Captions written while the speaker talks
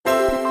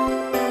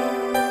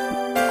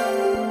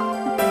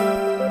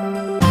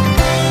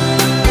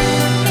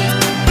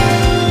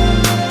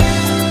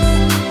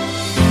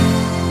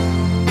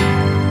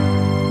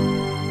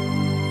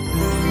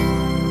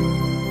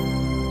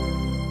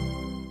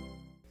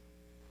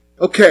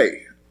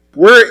Okay,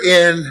 we're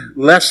in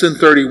lesson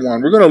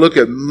 31. We're going to look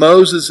at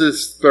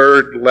Moses'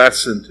 third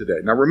lesson today.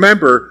 Now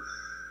remember,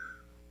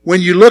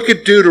 when you look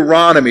at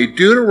Deuteronomy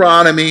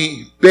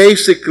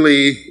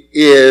basically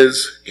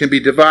can be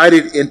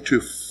divided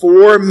into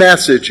 4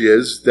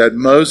 messages that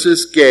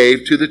Moses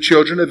gave to the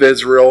children of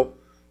Israel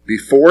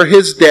before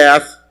his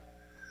death,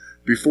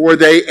 before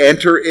they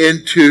enter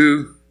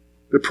into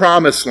the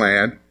promised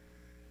land.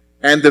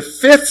 And the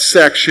 5th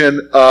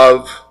section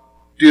of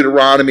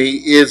Deuteronomy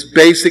is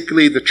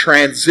basically the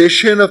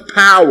transition of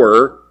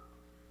power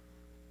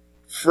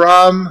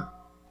from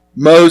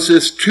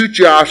Moses to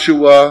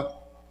Joshua.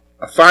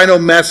 A final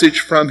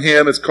message from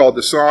him is called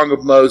the Song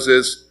of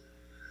Moses,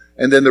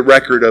 and then the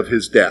record of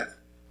his death.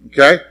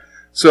 Okay?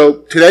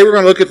 So today we're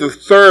going to look at the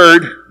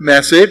 3rd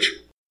message.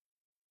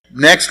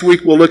 Next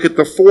week we'll look at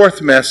the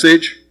 4th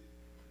message.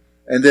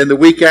 And then the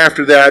week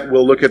after that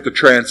we'll look at the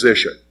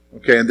transition.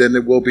 Okay? And then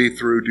it will be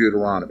through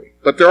Deuteronomy.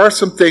 But there are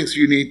some things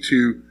you need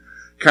to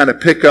kind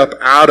of pick up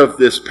out of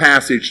this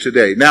passage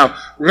today. Now,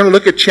 we're going to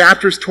look at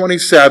chapters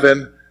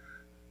 27,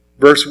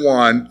 verse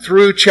 1,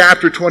 through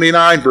chapter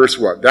 29, verse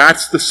 1.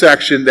 That's the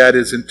section that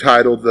is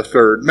entitled the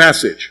 3rd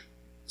message.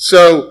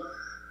 So,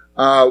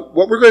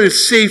 what we're going to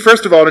see,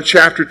 first of all, in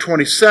chapter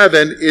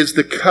 27 is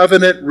the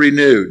covenant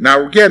renewed.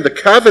 Now, again, the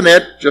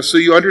covenant, just so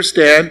you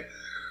understand,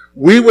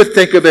 we would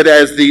think of it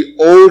as the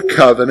old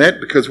covenant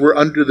because we're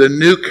under the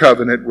new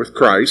covenant with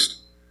Christ.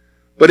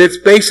 But it's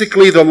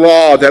basically the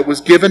law that was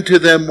given to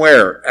them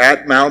where?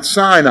 At Mount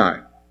Sinai.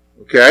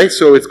 Okay?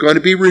 So it's going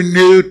to be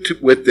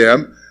renewed with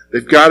them.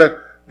 They've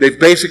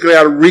basically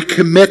got to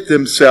recommit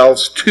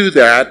themselves to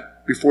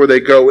that before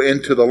they go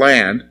into the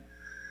land.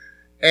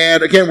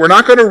 And again, we're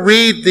not going to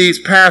read these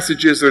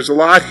passages. There's a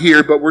lot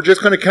here, but we're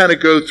just going to kind of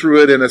go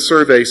through it in a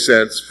survey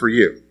sense for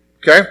you.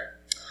 Okay?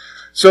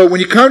 So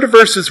when you come to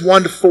verses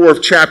 1 to 4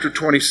 of chapter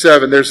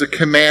 27, there's a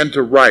command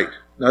to write.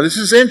 Now this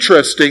is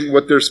interesting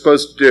what they're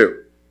supposed to do.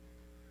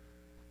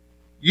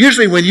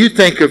 Usually when you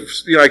think of,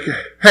 like,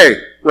 hey,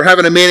 we're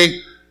having a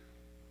meeting,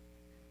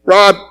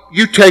 Rob,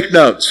 you take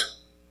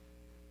notes.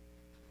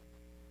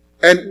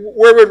 And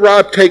where would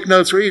Rob take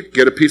notes? Well, he'd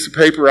get a piece of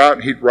paper out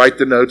and he'd write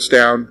the notes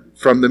down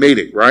from the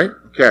meeting, right?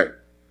 Okay.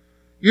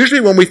 Usually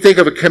when we think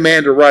of a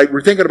command to write,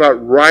 we're thinking about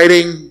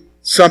writing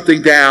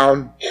something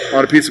down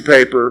on a piece of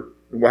paper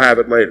and we'll have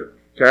it later,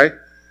 okay?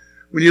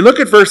 When you look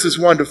at verses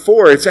 1 to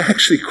 4, it's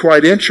actually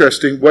quite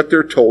interesting what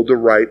they're told to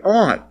write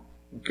on,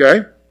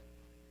 okay?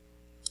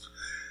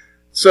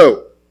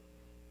 So,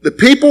 the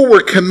people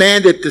were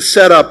commanded to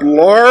set up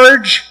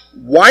large,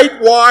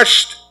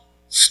 whitewashed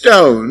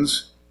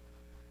stones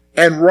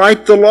and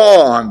write the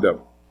law on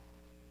them.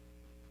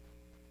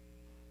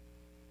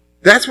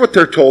 That's what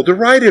they're told to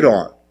write it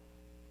on.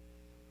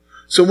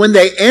 So when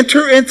they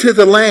enter into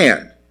the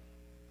land,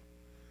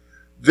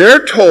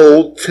 they're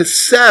told to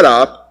set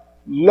up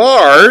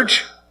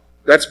large,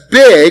 that's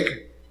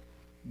big,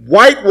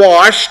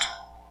 whitewashed,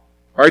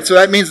 all right, so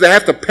that means they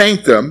have to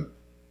paint them,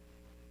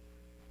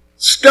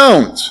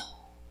 stones,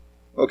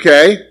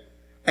 okay?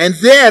 And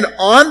then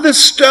on the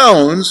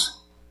stones,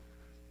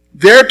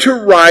 they're to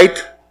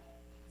write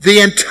the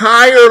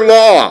entire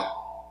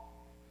law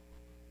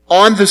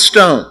on the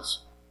stones.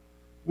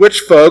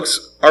 Which,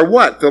 folks, are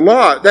what? The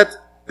law.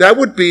 That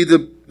would be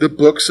the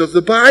books of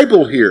the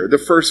Bible here, the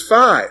first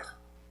 5.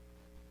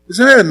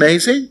 Isn't that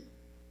amazing?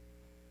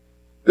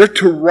 They're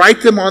to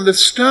write them on the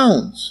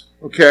stones,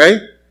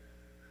 okay?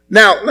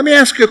 Now, let me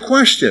ask you a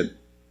question.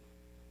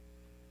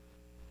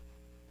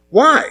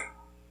 Why?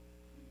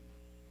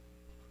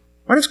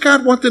 Why does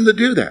God want them to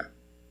do that?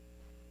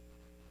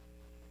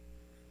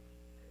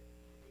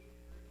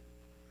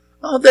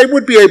 Oh,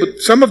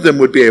 some of them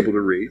would be able to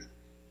read.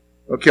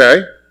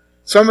 Okay?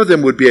 Some of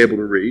them would be able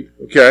to read.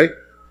 Okay?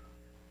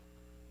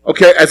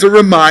 Okay, as a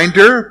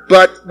reminder,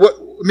 but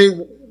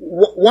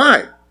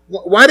why?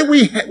 Why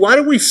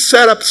do we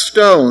set up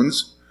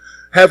stones,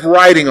 have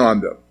writing on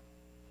them?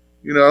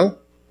 You know?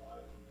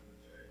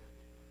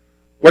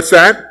 What's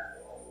that?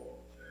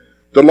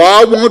 The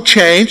law won't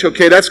change.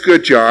 Okay, that's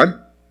good,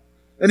 John.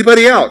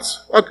 Anybody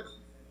else? Okay.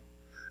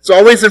 It's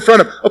always in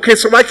front of. Okay,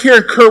 so like here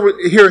in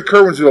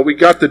Curwensville, we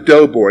got the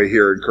Doughboy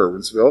here in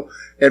Curwensville,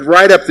 and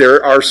right up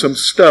there are some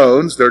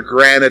stones. They're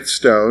granite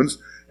stones,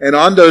 and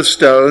on those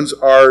stones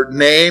are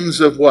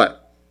names of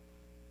what?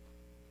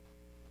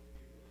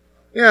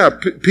 Yeah,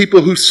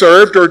 people who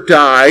served or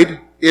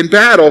died in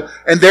battle,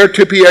 and they're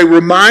to be a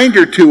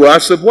reminder to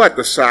us of what?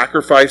 The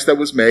sacrifice that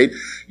was made.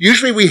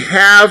 Usually we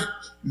have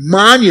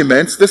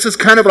monuments. This is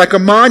kind of like a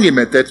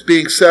monument that's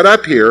being set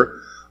up here.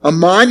 A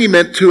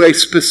monument to a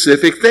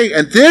specific thing.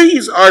 And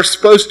these are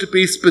supposed to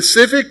be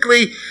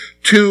specifically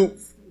to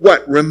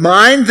what?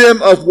 Remind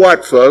them of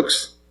what,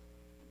 folks?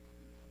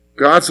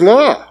 God's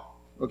law.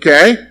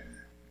 Okay?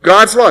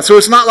 God's law. So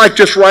it's not like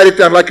just write it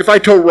down. Like if I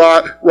told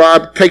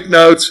Rob take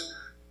notes,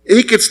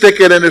 he could stick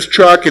it in his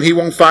truck and he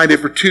won't find it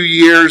for 2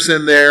 years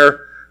in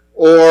there.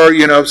 Or,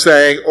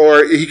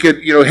 or he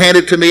could, hand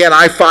it to me and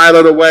I file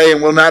it away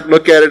and will not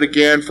look at it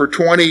again for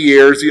 20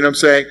 years,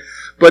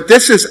 But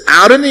this is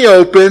out in the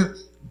open,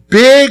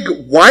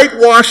 big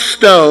whitewashed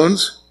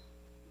stones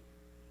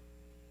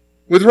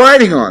with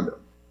writing on them.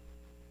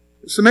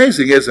 It's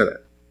amazing, isn't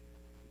it?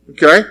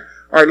 Okay?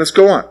 All right, let's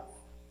go on.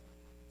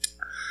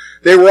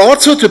 They were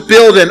also to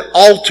build an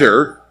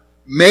altar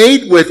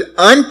made with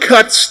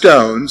uncut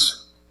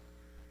stones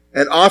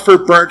and offer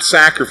burnt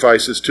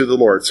sacrifices to the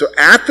Lord. So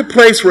at the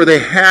place where they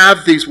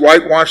have these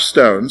whitewashed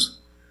stones,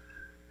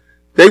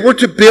 they were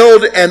to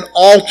build an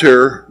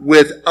altar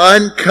with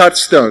uncut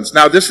stones.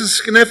 Now, this is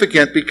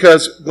significant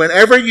because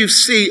whenever you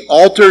see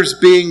altars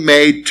being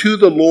made to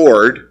the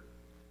Lord,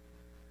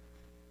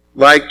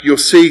 like you'll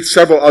see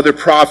several other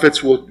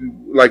prophets will,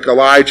 like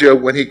Elijah,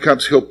 when he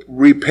comes, he'll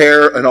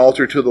repair an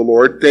altar to the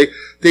Lord.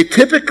 They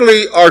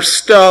typically are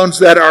stones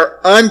that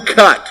are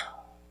uncut.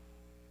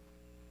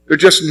 They're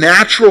just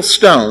natural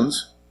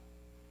stones,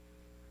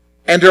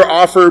 and they're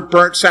offered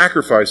burnt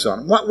sacrifice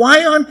on them.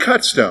 Why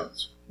uncut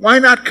stones? Why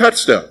not cut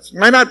stones?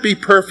 Why not be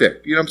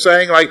perfect? You know what I'm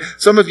saying? Like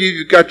some of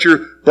you got your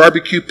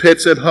barbecue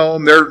pits at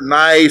home. They're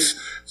nice,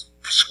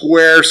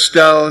 square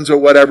stones or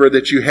whatever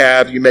that you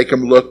have. You make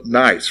them look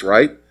nice,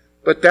 right?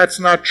 But that's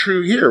not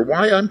true here.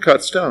 Why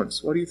uncut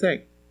stones? What do you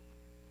think?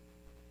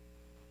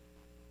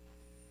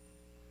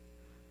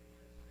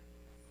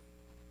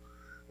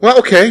 Well,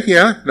 okay,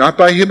 yeah, not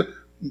by human.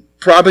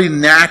 Probably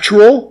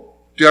natural,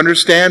 do you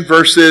understand?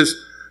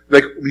 Versus,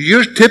 like,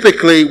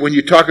 typically when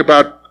you talk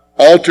about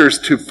altars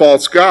to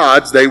false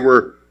gods, they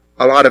were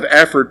a lot of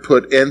effort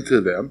put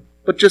into them.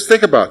 But just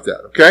think about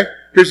that, okay?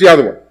 Here's the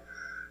other one.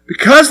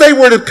 Because they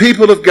were the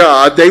people of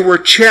God, they were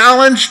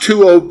challenged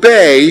to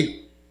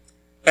obey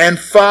and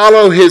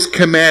follow his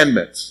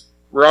commandments.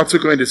 We're also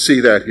going to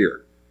see that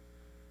here.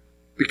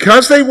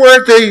 Because they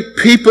were the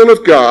people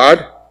of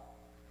God,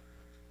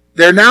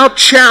 they're now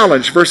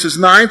challenged, verses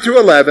 9 through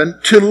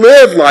 11, to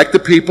live like the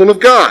people of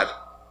God.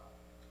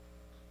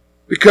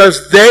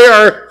 Because they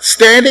are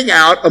standing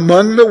out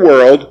among the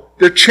world,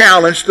 they're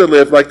challenged to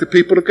live like the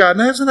people of God.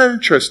 Now, isn't that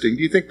interesting?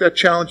 Do you think that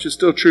challenge is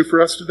still true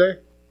for us today?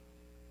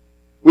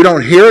 We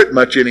don't hear it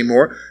much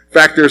anymore. In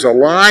fact, there's a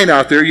line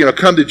out there,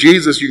 come to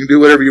Jesus, you can do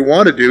whatever you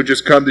want to do,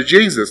 just come to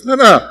Jesus. No.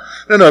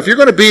 If you're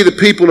going to be the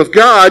people of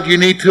God, you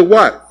need to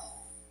what?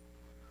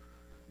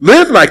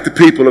 Live like the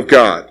people of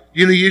God.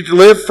 You need to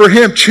live for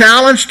him,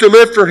 challenged to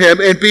live for him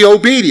and be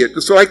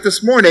obedient. So like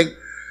this morning,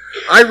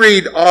 I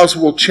read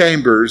Oswald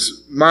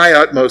Chambers, My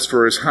Utmost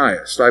for His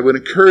Highest. I would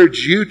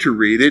encourage you to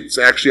read it. It's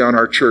actually on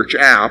our church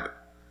app.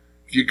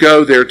 If you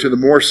go there to the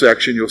More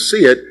section, you'll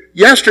see it.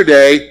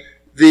 Yesterday,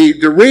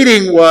 the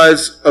reading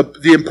was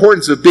the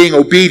importance of being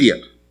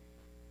obedient.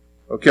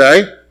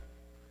 Okay?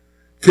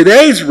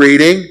 Today's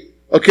reading,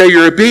 okay,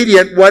 you're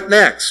obedient, what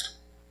next?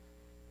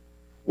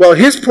 Well,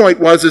 his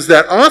point is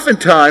that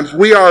oftentimes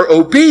we are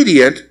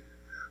obedient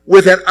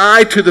with an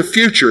eye to the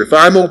future. If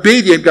I'm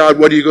obedient, God,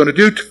 what are you going to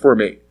do for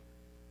me?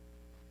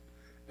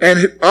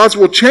 And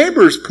Oswald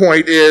Chambers'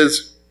 point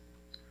is,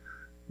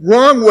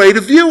 wrong way to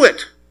view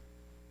it.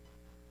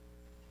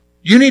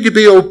 You need to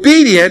be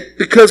obedient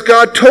because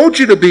God told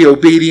you to be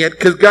obedient,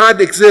 because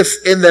God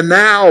exists in the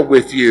now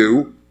with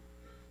you,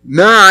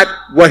 not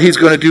what he's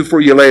going to do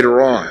for you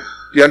later on.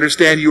 Do you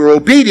understand? You are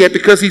obedient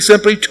because he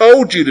simply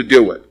told you to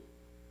do it.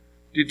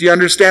 Do you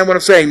understand what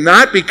I'm saying?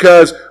 Not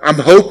because I'm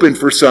hoping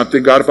for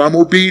something. God, if I'm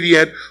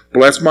obedient,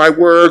 bless my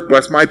work,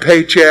 bless my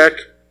paycheck.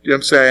 Do you know what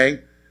I'm saying?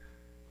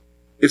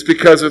 It's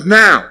because of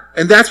now.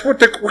 And that's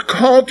what we're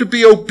called to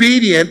be,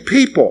 obedient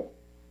people.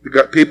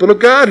 The people of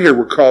God here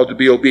were called to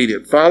be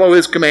obedient. Follow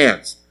his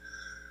commands,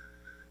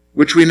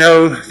 which we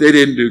know they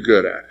didn't do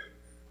good at.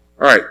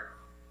 All right.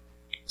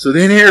 So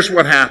then here's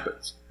what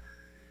happens.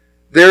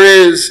 There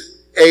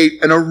is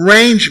an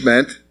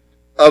arrangement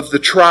of the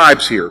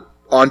tribes here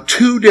on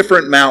two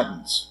different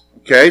mountains.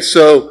 Okay,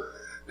 so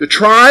the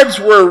tribes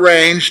were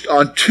arranged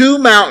on two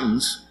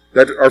mountains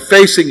that are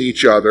facing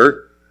each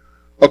other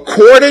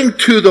according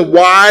to the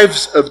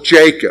wives of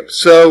Jacob.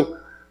 So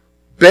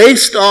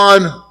based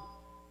on,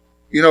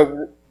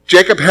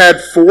 Jacob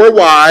had 4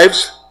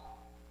 wives.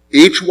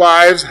 Each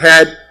wives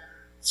had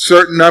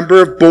certain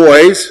number of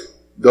boys.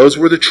 Those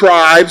were the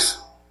tribes.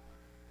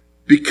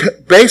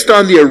 Based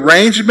on the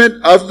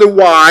arrangement of the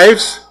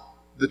wives,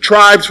 the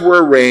tribes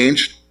were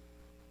arranged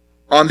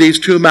on these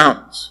 2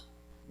 mountains.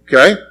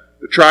 Okay?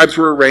 The tribes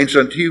were arranged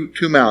on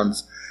two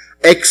mountains.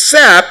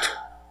 Except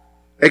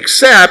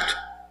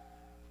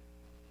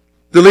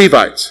the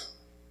Levites.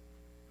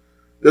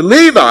 The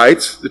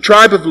Levites, the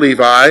tribe of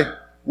Levi,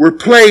 were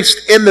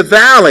placed in the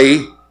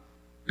valley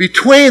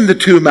between the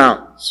 2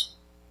 mountains.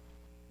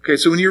 Okay,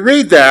 so when you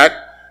read that,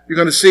 you're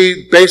going to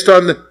see, based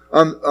on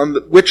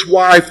which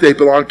wife they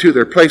belong to,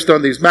 they're placed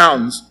on these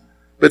mountains.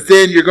 But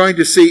then you're going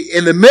to see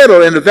in the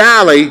middle, in the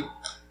valley,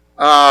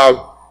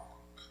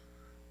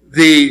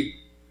 the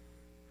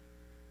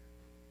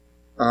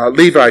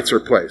Levites are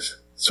placed.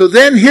 So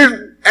then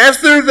here,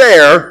 as they're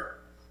there,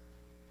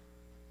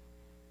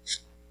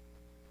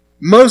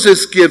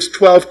 Moses gives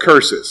 12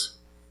 curses.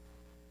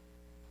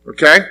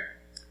 Okay?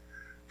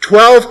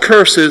 12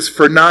 curses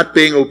for not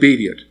being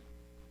obedient.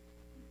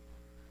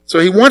 So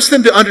he wants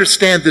them to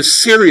understand the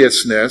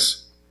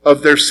seriousness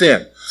of their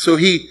sin. So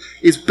he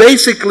is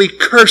basically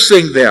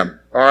cursing them,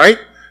 all right?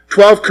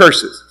 12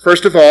 curses.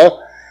 First of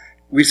all,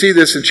 we see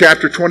this in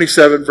chapter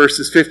 27,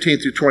 verses 15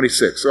 through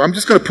 26. So I'm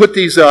just going to put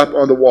these up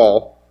on the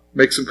wall,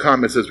 make some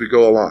comments as we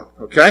go along,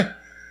 okay?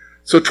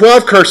 So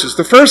 12 curses.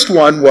 The first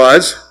one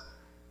was,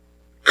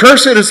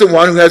 cursed is the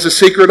one who has a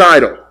secret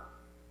idol.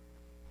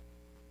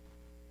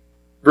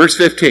 Verse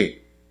 15.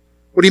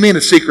 What do you mean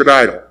a secret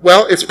idol?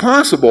 Well, it's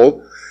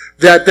possible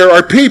that there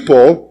are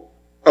people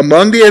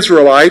among the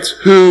Israelites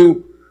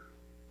who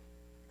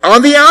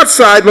on the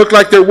outside look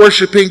like they're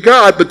worshiping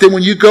God, but then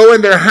when you go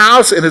in their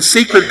house in a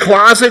secret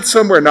closet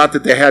somewhere, not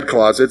that they had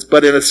closets,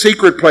 but in a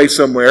secret place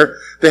somewhere,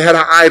 they had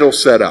an idol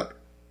set up.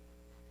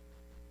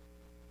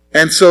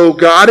 And so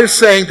God is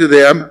saying to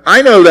them,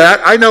 I know that.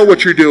 I know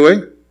what you're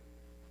doing.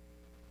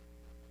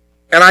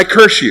 And I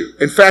curse you.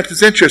 In fact,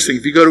 it's interesting.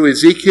 If you go to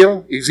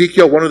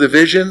Ezekiel, one of the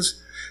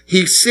visions,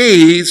 he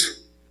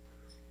sees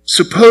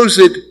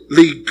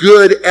supposedly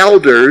good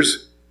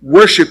elders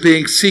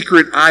worshiping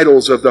secret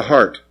idols of the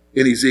heart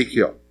in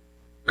Ezekiel.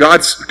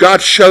 God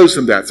shows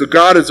them that. So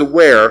God is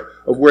aware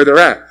of where they're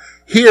at.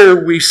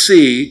 Here we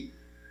see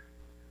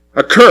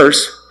a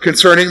curse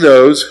concerning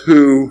those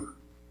who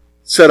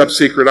set up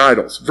secret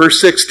idols. Verse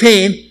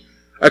 16,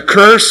 a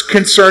curse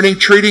concerning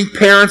treating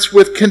parents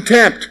with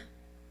contempt.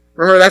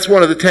 Remember, that's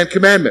one of the 10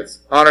 commandments.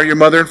 Honor your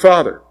mother and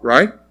father,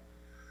 right?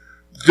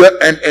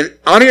 And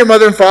honor your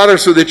mother and father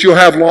so that you'll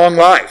have long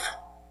life,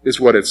 is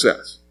what it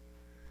says.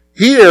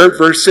 Here,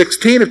 verse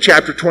 16 of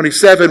chapter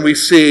 27, we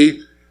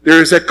see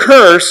there is a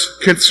curse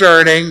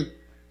concerning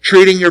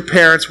treating your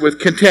parents with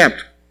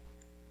contempt.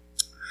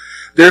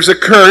 There's a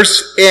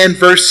curse in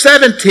verse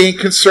 17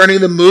 concerning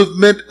the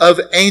movement of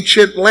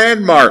ancient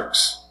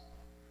landmarks.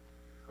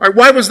 All right,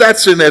 why was that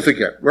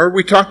significant? Remember,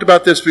 we talked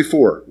about this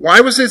before.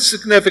 Why was it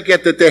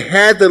significant that they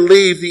had to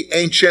leave the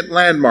ancient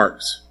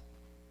landmarks?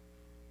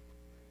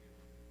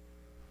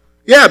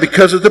 Yeah,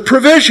 because of the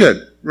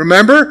provision.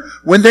 Remember,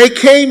 when they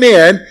came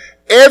in,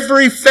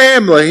 every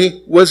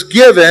family was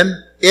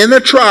given in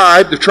the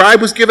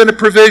tribe was given a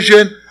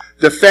provision,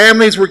 the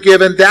families were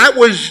given, that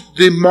was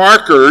the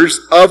markers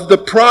of the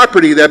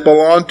property that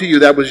belonged to you.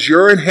 That was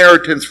your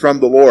inheritance from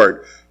the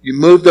Lord. You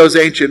move those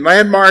ancient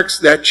landmarks,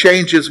 that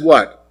changes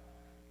what?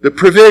 The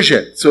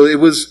provision. So it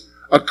was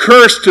a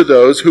curse to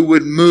those who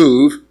would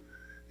move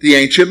the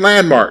ancient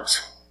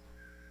landmarks.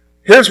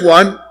 Here's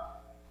one.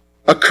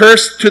 A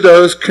curse to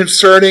those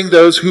concerning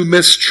those who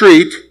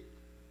mistreat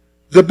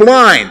the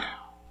blind.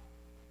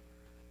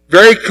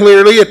 Very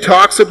clearly it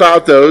talks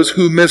about those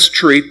who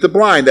mistreat the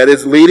blind. That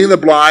is, leading the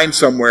blind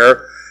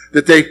somewhere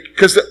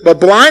because a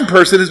blind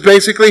person is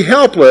basically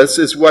helpless,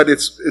 is what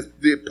it's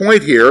the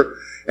point here.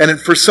 And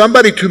for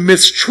somebody to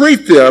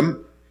mistreat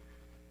them,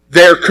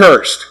 they're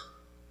cursed.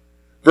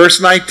 Verse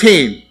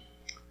 19,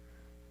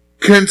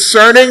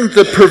 concerning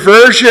the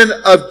perversion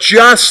of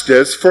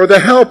justice for the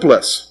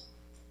helpless.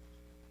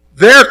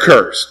 They're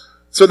cursed.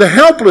 So the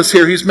helpless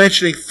here, he's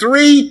mentioning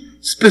 3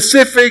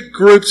 specific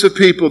groups of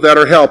people that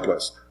are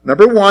helpless.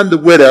 Number 1, the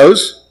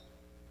widows.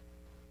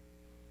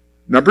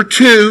 Number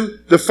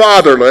 2, the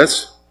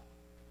fatherless.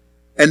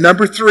 And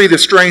number 3, the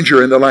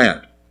stranger in the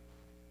land.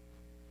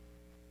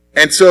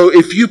 And so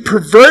if you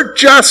pervert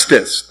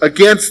justice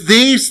against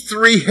these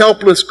 3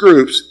 helpless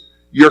groups,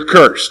 you're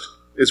cursed,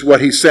 is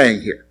what he's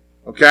saying here.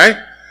 Okay?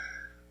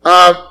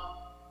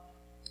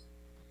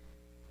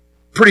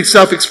 Pretty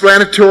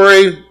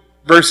self-explanatory.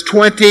 Verse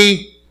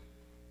 20,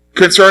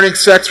 concerning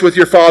sex with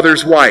your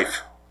father's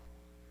wife.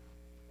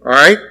 All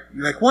right?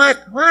 You're like,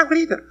 what? What are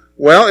you doing?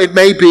 Well, it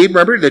may be,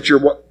 remember, that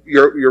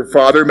your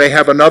father may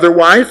have another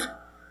wife.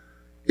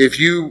 If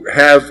you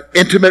have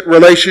intimate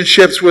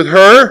relationships with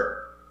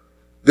her,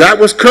 that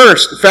was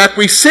cursed. In fact,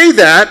 we see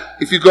that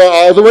if you go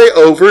all the way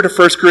over to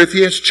 1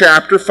 Corinthians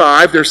chapter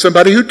 5, there's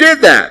somebody who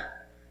did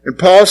that. And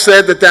Paul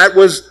said that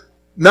was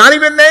not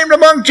even named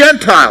among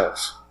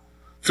Gentiles.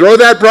 Throw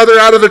that brother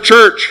out of the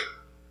church.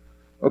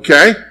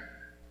 Okay?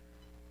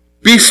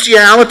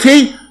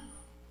 Bestiality,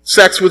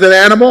 sex with an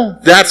animal,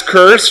 that's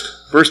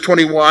cursed. Verse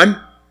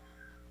 21.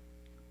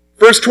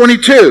 Verse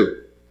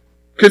 22,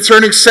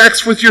 concerning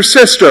sex with your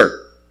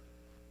sister,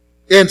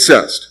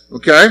 incest.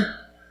 Okay?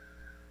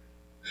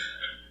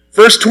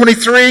 Verse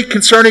 23,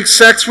 concerning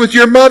sex with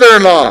your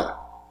mother-in-law,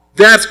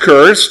 that's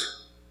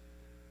cursed.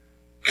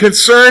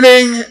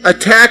 Concerning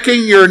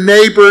attacking your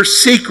neighbor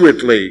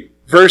secretly,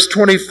 verse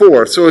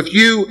 24. So if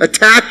you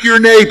attack your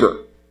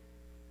neighbor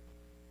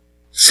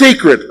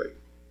secretly,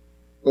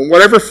 in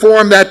whatever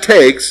form that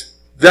takes,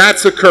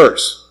 that's a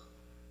curse.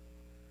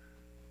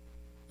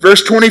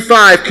 Verse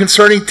 25,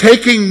 concerning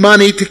taking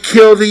money to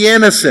kill the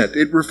innocent.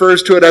 It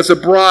refers to it as a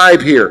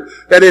bribe here.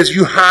 That is,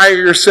 you hire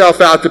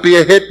yourself out to be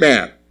a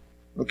hitman.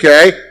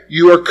 Okay?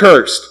 You are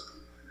cursed.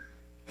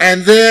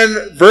 And then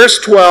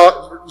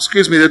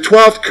the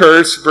 12th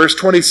curse, verse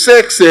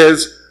 26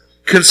 is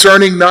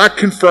concerning not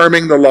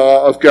confirming the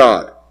law of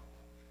God.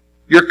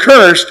 You're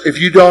cursed if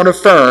you don't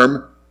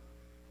affirm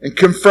and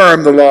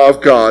confirm the law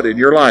of God in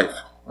your life.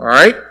 All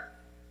right?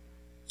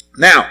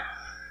 Now,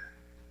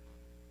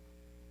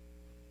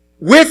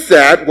 with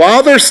that,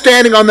 while they're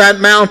standing on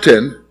that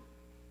mountain,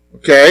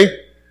 okay,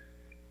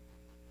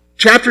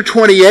 chapter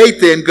 28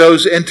 then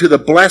goes into the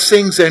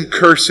blessings and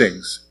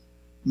cursings.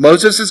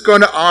 Moses is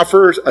going to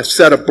offer a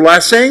set of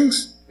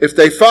blessings if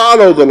they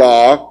follow the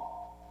law,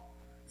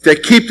 if they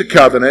keep the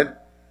covenant,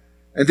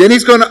 and then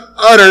he's going to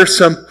utter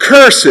some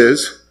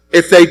curses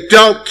if they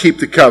don't keep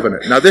the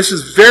covenant. Now this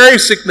is very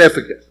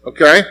significant,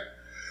 okay?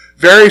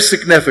 Very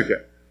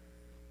significant.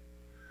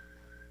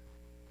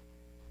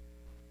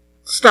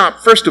 Stop.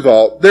 First of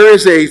all, there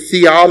is a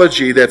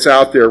theology that's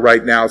out there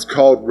right now. It's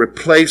called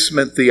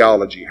replacement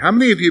theology. How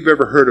many of you have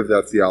ever heard of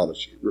that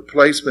theology?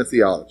 Replacement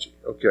theology.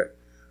 Okay.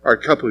 All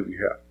right, a couple of you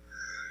have.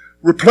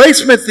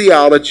 Replacement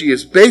theology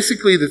is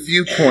basically the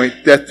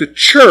viewpoint that the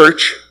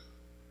church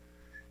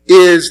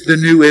is the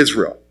new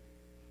Israel.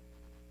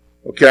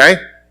 Okay?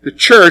 The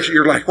church,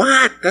 you're like,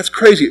 what? That's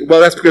crazy.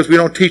 Well, that's because we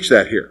don't teach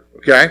that here.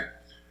 Okay?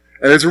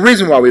 And there's a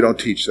reason why we don't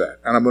teach that.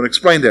 And I'm going to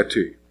explain that to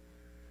you.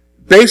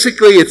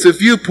 Basically, it's a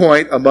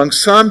viewpoint among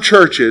some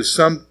churches,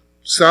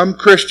 some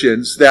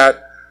Christians,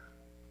 that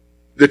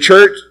the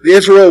church,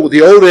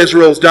 the old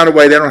Israel is done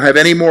away. They don't have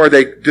any more.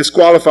 They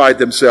disqualified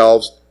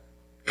themselves.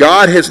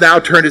 God has now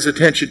turned his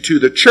attention to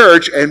the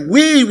church, and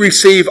we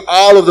receive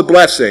all of the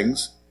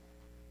blessings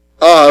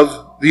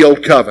of the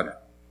old covenant.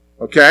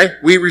 Okay?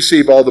 We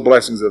receive all the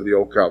blessings of the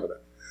old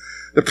covenant.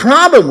 The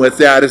problem with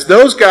that is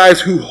those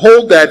guys who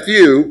hold that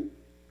view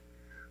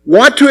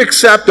want to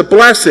accept the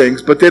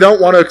blessings, but they don't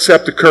want to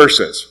accept the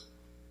curses.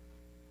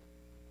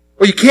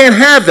 Well, you can't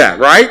have that,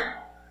 right?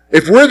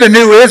 If we're the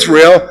new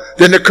Israel,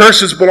 then the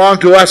curses belong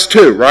to us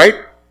too, right?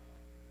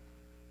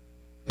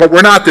 But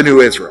we're not the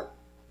new Israel.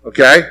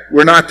 Okay?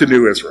 We're not the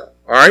new Israel.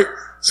 All right?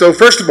 So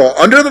first of all,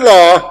 under the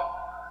law,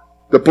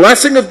 the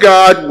blessing of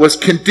God was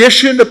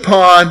conditioned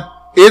upon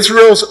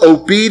Israel's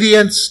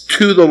obedience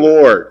to the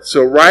Lord.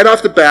 So right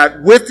off the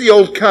bat, with the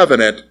old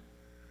covenant,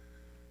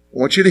 I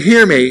want you to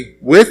hear me,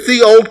 with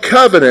the old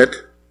covenant,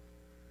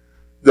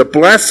 the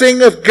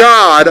blessing of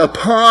God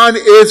upon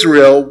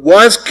Israel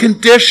was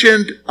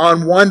conditioned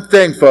on one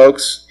thing,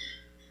 folks.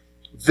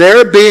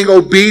 Their being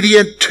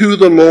obedient to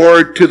the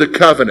Lord, to the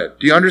covenant.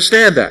 Do you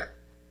understand that?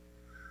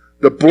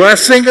 The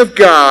blessing of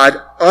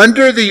God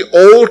under the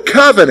old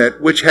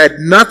covenant, which had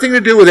nothing to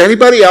do with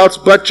anybody else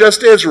but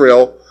just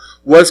Israel,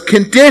 was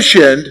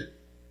conditioned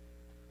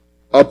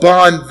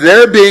upon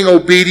their being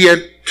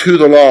obedient to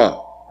the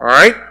law. All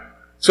right?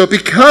 So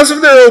because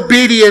of their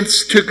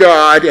obedience to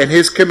God and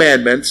his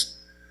commandments,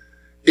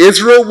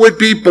 Israel would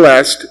be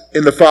blessed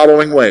in the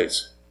following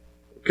ways.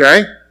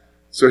 Okay?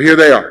 So here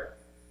they are.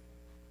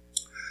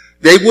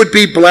 They would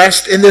be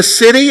blessed in the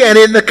city and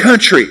in the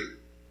country.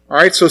 All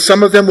right? So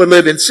some of them would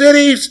live in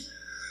cities,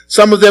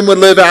 some of them would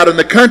live out in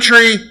the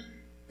country,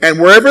 and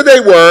wherever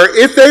they were,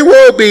 if they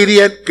were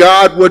obedient,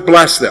 God would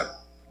bless them.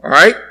 All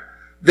right?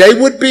 They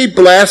would be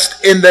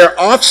blessed in their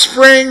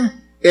offspring,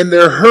 in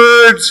their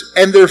herds,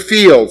 and their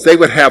fields. They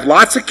would have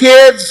lots of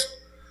kids.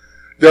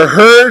 Their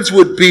herds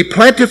would be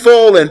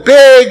plentiful and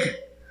big,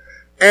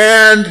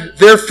 and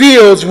their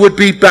fields would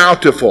be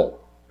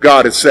bountiful,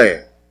 God is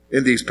saying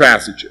in these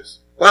passages.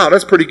 Wow,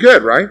 that's pretty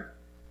good, right?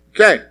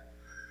 Okay.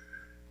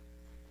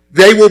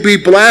 They will be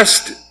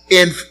blessed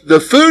in the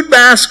food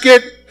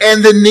basket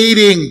and the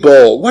kneading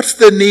bowl. What's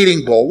the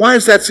kneading bowl? Why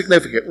is that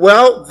significant?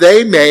 Well,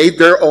 they made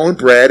their own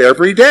bread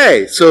every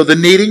day. So the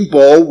kneading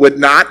bowl would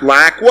not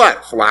lack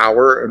what?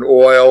 Flour and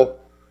oil.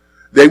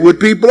 They would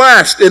be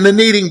blessed in the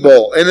kneading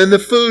bowl and in the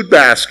food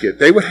basket.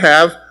 They would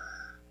have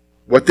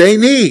what they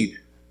need.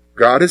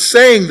 God is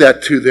saying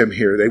that to them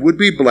here. They would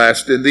be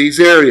blessed in these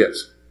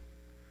areas.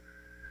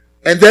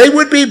 And they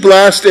would be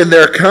blessed in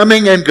their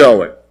coming and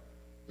going.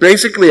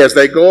 Basically, as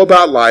they go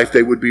about life,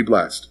 they would be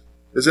blessed.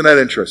 Isn't that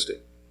interesting?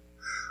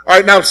 All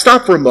right, now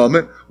stop for a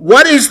moment.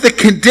 What is the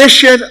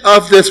condition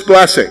of this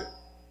blessing?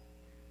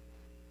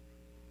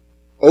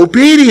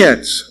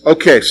 Obedience.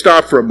 Okay,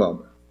 stop for a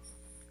moment.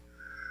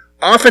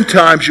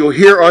 Oftentimes you'll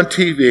hear on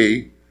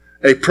TV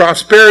a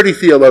prosperity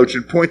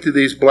theologian point to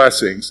these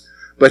blessings,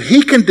 but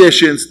he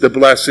conditions the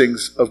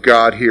blessings of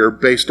God here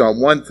based on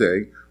one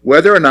thing,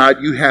 whether or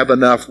not you have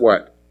enough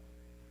what?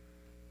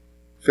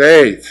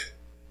 Faith.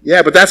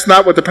 Yeah, but that's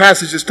not what the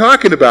passage is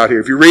talking about here.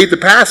 If you read the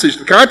passage,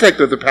 the context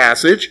of the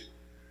passage,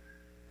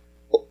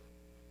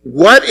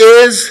 what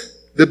is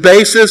the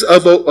basis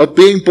of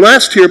being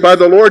blessed here by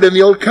the Lord in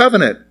the Old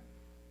Covenant?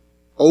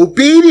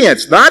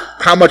 Obedience, not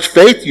how much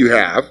faith you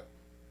have,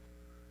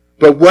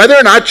 but whether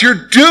or not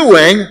you're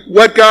doing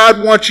what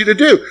God wants you to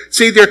do.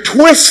 See, they're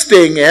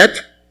twisting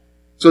it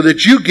so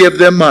that you give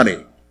them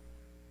money.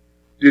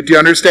 Do you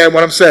understand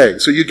what I'm saying?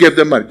 So you give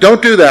them money.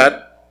 Don't do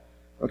that,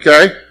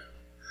 okay?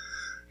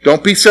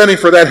 Don't be sending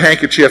for that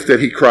handkerchief that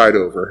he cried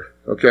over,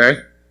 okay?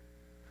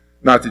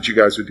 Not that you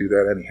guys would do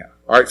that anyhow.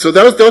 All right, so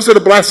those are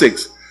the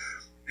blessings.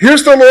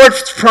 Here's the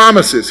Lord's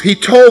promises. He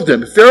told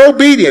them, if they're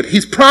obedient,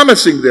 he's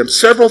promising them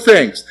several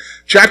things.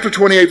 Chapter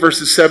 28,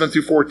 verses 7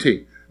 through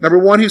 14. Number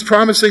one, he's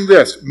promising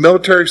this,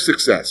 military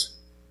success.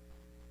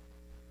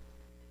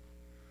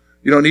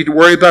 You don't need to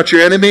worry about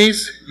your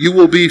enemies. You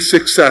will be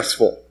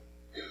successful.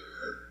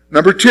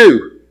 Number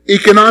 2,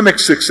 economic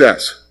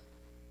success.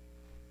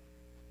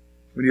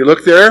 When you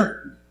look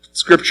there,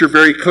 Scripture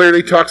very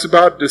clearly talks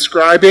about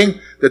describing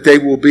that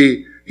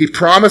he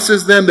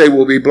promises them they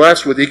will be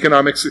blessed with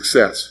economic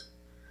success.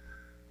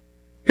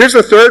 Here's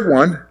the third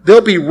one.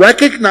 They'll be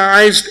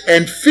recognized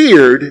and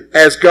feared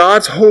as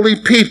God's holy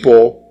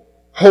people,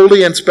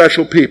 holy and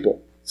special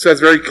people. It says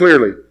very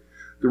clearly.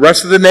 The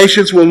rest of the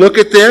nations will look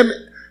at them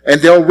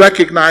and they'll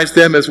recognize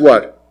them as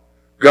what?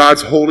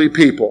 God's holy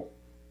people.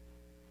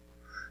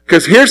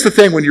 Because here's the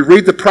thing, when you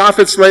read the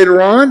prophets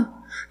later on,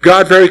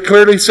 God very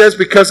clearly says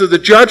because of the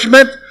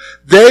judgment,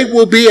 they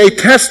will be a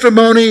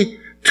testimony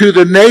to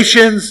the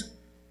nations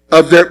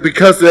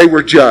because they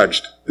were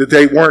judged, that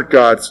they weren't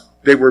God's,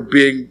 they were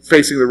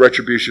facing the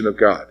retribution of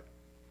God.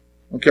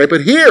 Okay,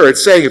 but here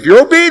it's saying, if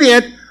you're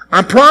obedient,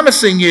 I'm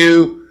promising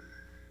you,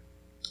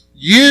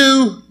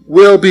 you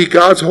will be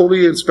God's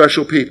holy and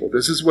special people.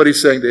 This is what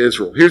he's saying to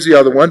Israel. Here's the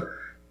other one.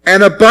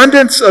 An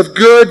abundance of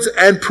goods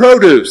and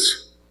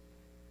produce.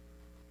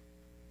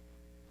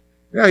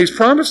 Yeah, he's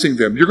promising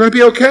them, you're going to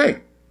be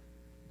okay.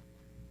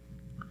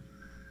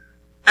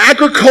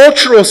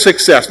 Agricultural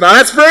success. Now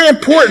that's very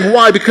important.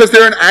 Why? Because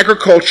they're an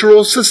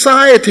agricultural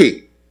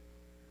society.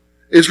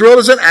 Israel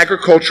is an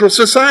agricultural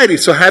society.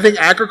 So having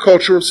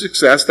agricultural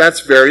success,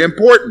 that's very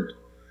important.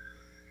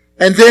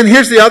 And then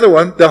here's the other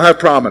one. They'll have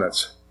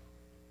prominence.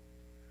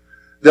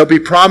 They'll be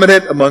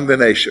prominent among the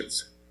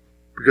nations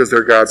because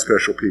they're God's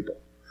special people.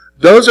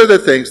 Those are the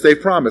things they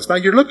promised. Now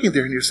you're looking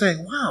there and you're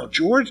saying, wow,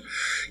 George,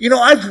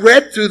 I've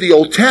read through the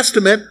Old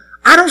Testament.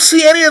 I don't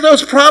see any of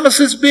those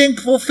promises being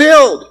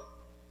fulfilled.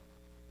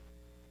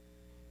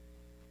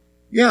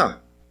 Yeah.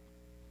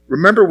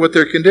 Remember what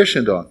they're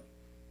conditioned on.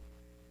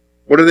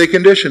 What are they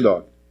conditioned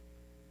on?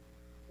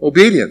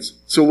 Obedience.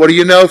 So what do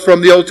you know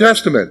from the Old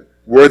Testament?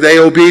 Were they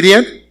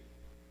obedient?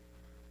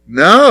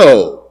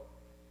 No.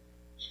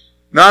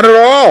 Not at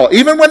all.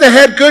 Even when they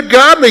had good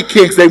godly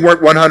kings, they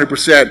weren't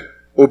 100%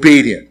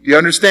 obedient. Do you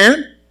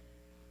understand?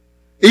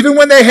 Even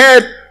when they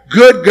had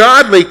good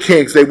godly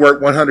kings, they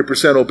weren't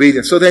 100%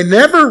 obedient. So they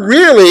never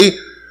really,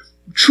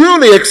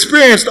 truly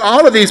experienced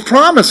all of these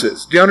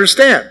promises. Do you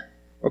understand?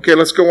 Okay,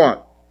 let's go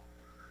on.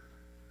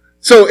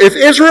 So if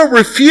Israel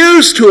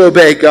refused to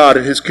obey God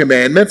and his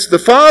commandments, the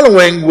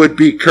following would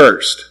be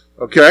cursed.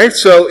 Okay,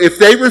 so if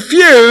they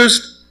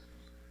refused,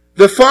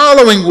 the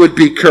following would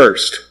be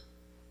cursed.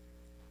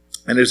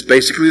 And it's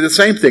basically the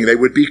same thing. They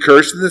would be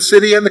cursed in the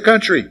city and the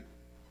country.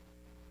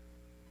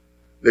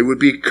 They would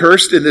be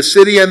cursed in the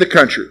city and the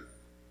country.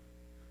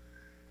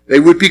 They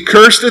would be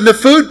cursed in the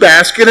food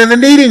basket and the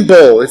kneading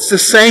bowl. It's the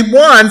same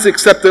ones,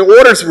 except the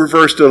order's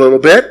reversed a little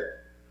bit.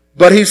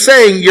 But he's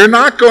saying you're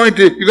going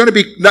to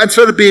be,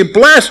 instead of being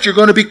blessed, you're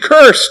going to be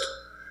cursed.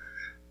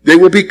 They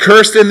will be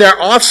cursed in their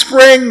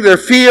offspring, their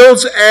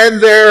fields,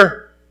 and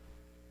their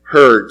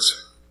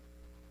herds.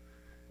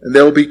 And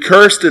they will be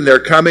cursed in their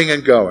coming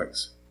and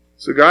goings.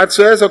 So God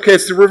says, okay,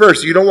 it's the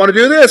reverse. You don't want to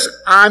do this?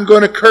 I'm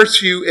going to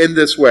curse you in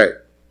this way.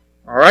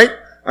 All right?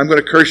 I'm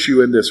going to curse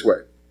you in this way.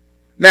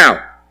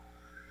 Now,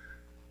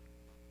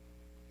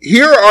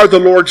 here are the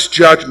Lord's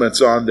judgments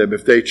on them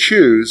if they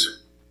choose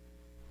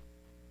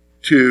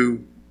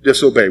to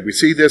disobey. We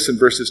see this in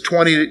verses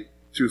 20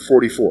 through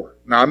 44.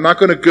 Now, I'm just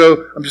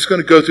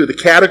going to go through the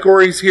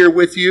categories here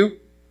with you.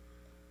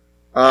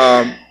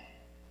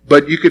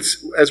 But you could,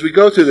 as we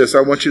go through this,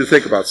 I want you to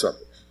think about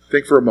something.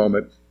 Think for a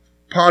moment.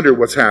 Ponder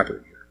what's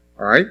happening here.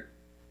 All right?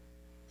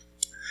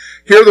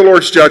 Here are the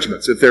Lord's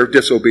judgments if they're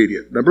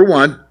disobedient. Number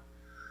 1,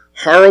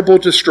 horrible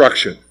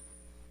destruction.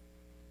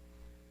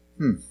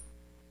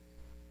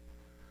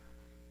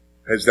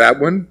 Has that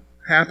one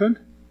happened?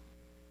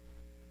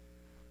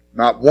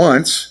 Not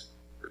once,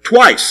 but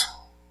twice.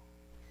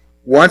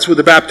 Once with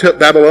the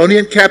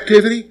Babylonian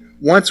captivity,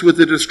 once with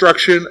the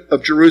destruction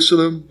of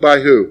Jerusalem by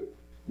who?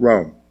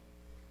 Rome.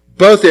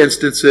 Both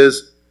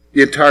instances,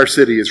 the entire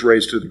city is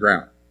razed to the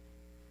ground.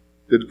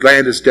 The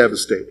land is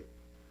devastated.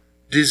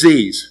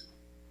 Disease,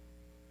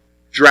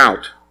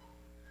 drought,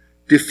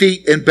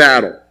 defeat in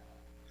battle,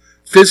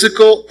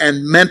 physical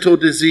and mental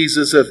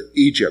diseases of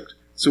Egypt.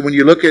 So when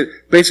you look at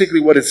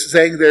basically what it's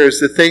saying there is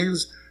the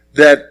things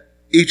that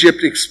Egypt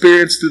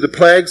experienced through the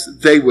plagues,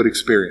 they would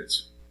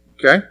experience.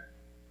 Okay?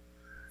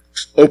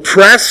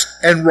 Oppressed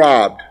and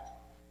robbed.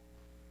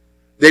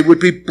 They would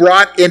be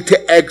brought into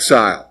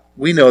exile.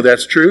 We know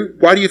that's true.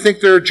 Why do you think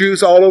there are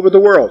Jews all over the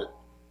world?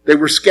 They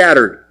were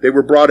scattered. They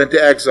were brought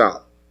into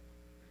exile.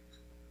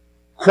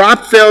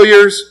 Crop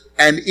failures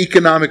and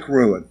economic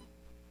ruin.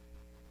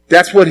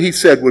 That's what he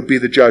said would be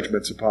the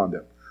judgments upon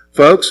them.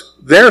 Folks,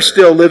 they're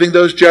still living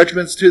those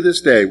judgments to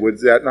this day.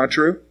 Was that not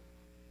true?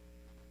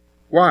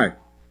 Why?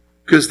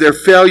 Because their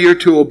failure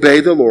to obey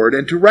the Lord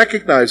and to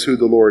recognize who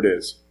the Lord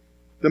is.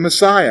 The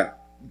Messiah.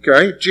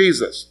 Okay?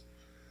 Jesus.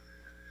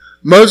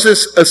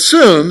 Moses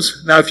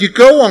assumes, now if you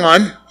go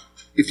on,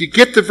 if you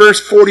get to verse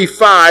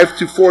 45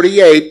 to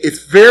 48,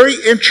 it's very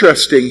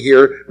interesting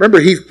here. Remember,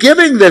 he's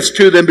giving this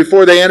to them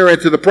before they enter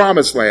into the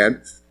promised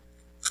land.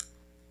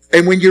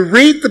 And when you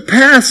read the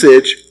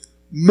passage,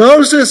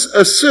 Moses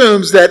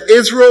assumes that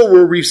Israel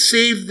will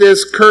receive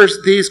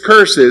these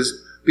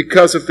curses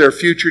because of their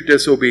future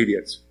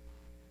disobedience.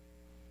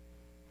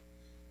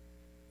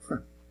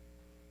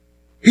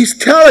 He's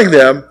telling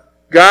them,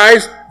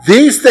 guys,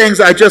 these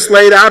things I just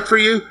laid out for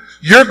you,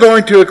 you're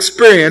going to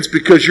experience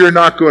because your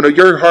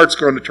heart's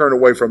going to turn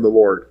away from the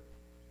Lord.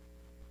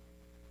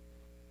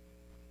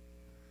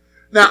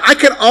 Now, I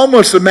can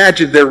almost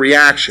imagine their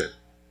reaction.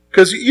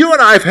 Because you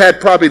and I have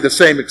had probably the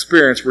same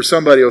experience where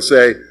somebody will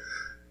say,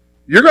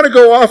 you're going to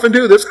go off and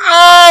do this?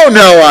 Oh,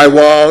 no, I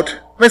won't.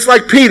 It's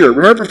like Peter.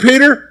 Remember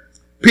Peter?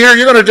 Peter,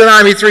 you're going to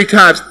deny me 3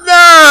 times.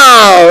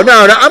 No.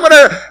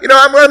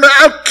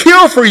 I'll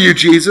kill for you,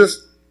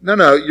 Jesus.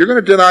 No, you're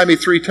going to deny me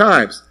 3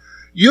 times.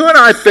 You and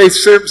I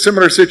face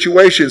similar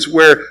situations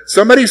where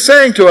somebody's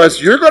saying to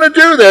us, you're going to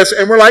do this,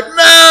 and we're like,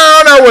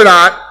 no, we're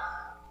not.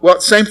 Well,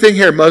 same thing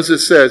here.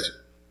 Moses says,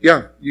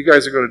 yeah, you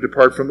guys are going to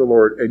depart from the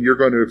Lord, and you're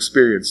going to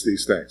experience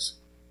these things.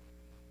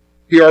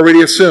 He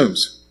already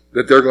assumes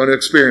that they're going to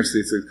experience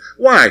these things.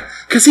 Why?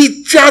 Because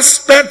he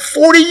just spent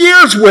 40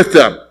 years with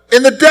them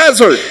in the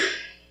desert.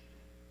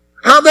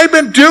 How have they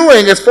been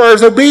doing as far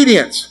as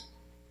obedience?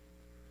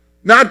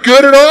 Not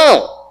good at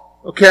all.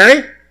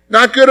 Okay?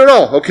 Not good at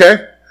all.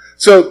 Okay?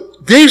 So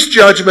these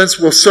judgments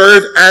will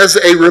serve as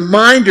a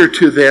reminder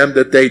to them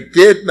that they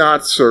did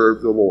not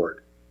serve the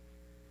Lord.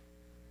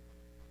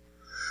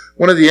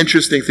 One of the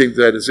interesting things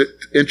that is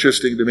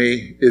interesting to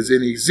me is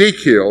in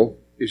Ezekiel,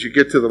 as you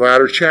get to the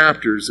latter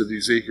chapters of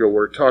Ezekiel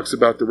where it talks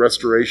about the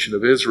restoration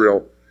of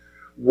Israel,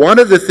 one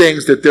of the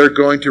things that they're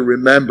going to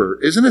remember,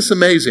 isn't this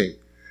amazing?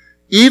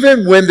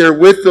 Even when they're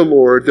with the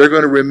Lord, they're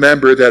going to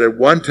remember that at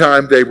one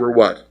time they were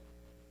what?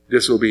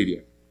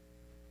 Disobedient.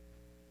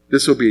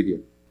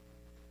 Disobedient.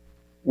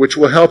 Which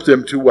will help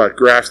them to what?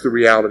 Grasp the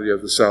reality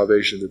of the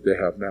salvation that they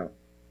have now.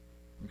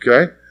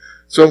 Okay?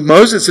 So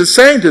Moses is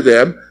saying to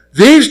them,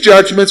 these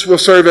judgments will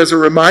serve as a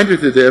reminder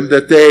to them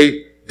that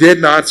they did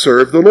not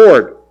serve the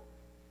Lord.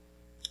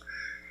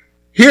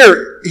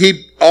 Here,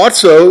 he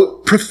also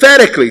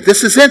prophetically,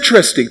 this is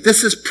interesting,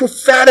 this is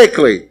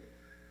prophetically,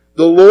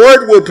 the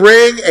Lord will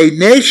bring a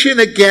nation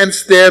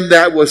against them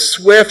that was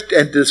swift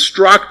and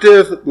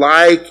destructive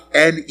like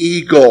an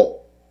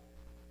eagle.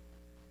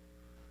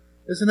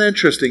 Isn't it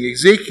interesting?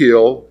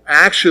 Ezekiel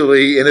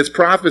actually, in its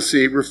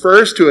prophecy,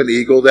 refers to an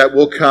eagle that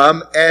will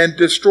come and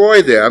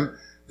destroy them.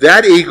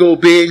 That eagle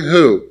being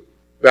who?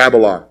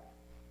 Babylon.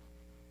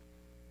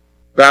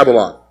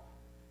 Babylon.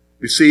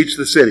 Besiege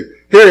the city.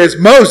 Here is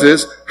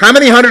Moses, how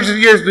many hundreds of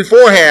years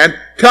beforehand,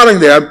 telling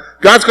them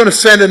God's going to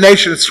send a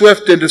nation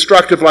swift and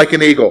destructive like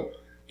an eagle.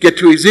 Get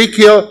to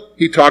Ezekiel,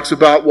 he talks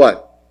about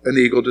what? An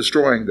eagle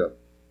destroying them.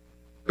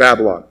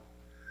 Babylon.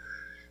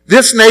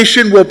 This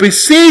nation will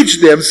besiege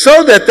them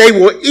so that they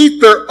will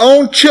eat their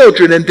own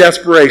children in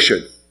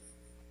desperation.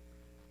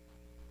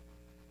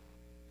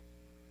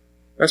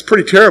 That's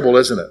pretty terrible,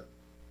 isn't it?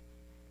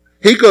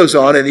 He goes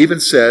on and even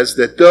says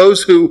that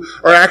those who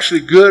are actually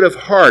good of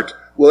heart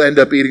will end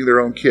up eating their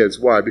own kids.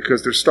 Why?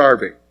 Because they're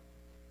starving.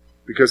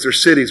 Because their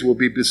cities will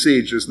be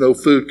besieged. There's no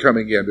food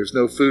coming in. There's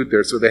no food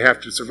there, so they have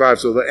to survive.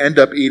 So they'll end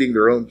up eating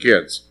their own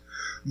kids.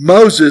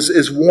 Moses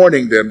is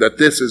warning them that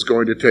this is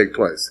going to take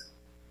place.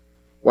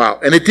 Wow.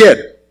 And it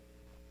did.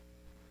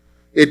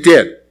 It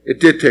did. It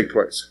did take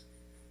place.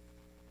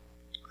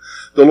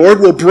 The Lord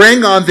will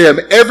bring on them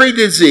every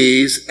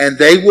disease, and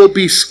they will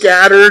be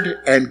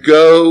scattered and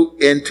go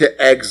into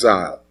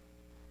exile.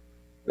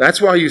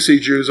 That's why you see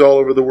Jews all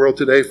over the world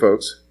today,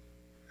 folks.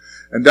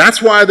 And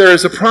that's why there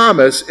is a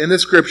promise in the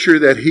Scripture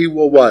that He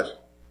will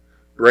what?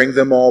 Bring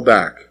them all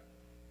back.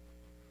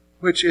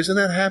 Which, isn't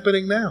that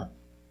happening now?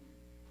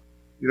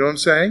 You know what I'm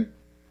saying?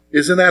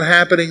 Isn't that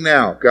happening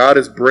now? God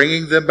is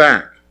bringing them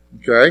back.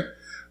 Okay?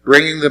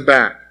 Bringing them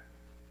back.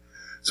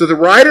 So the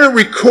writer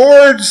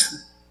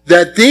records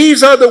that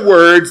these are the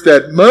words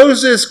that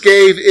Moses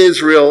gave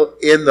Israel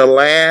in the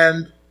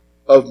land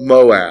of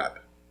Moab.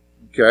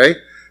 Okay?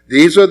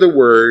 These are the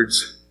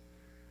words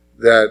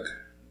that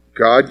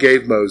God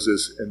gave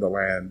Moses in the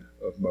land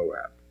of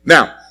Moab.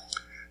 Now,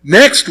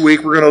 next week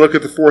we're going to look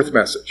at the fourth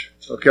message.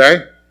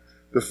 Okay?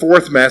 The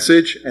fourth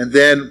message, and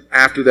then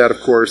after that, of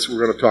course,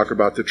 we're going to talk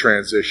about the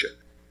transition.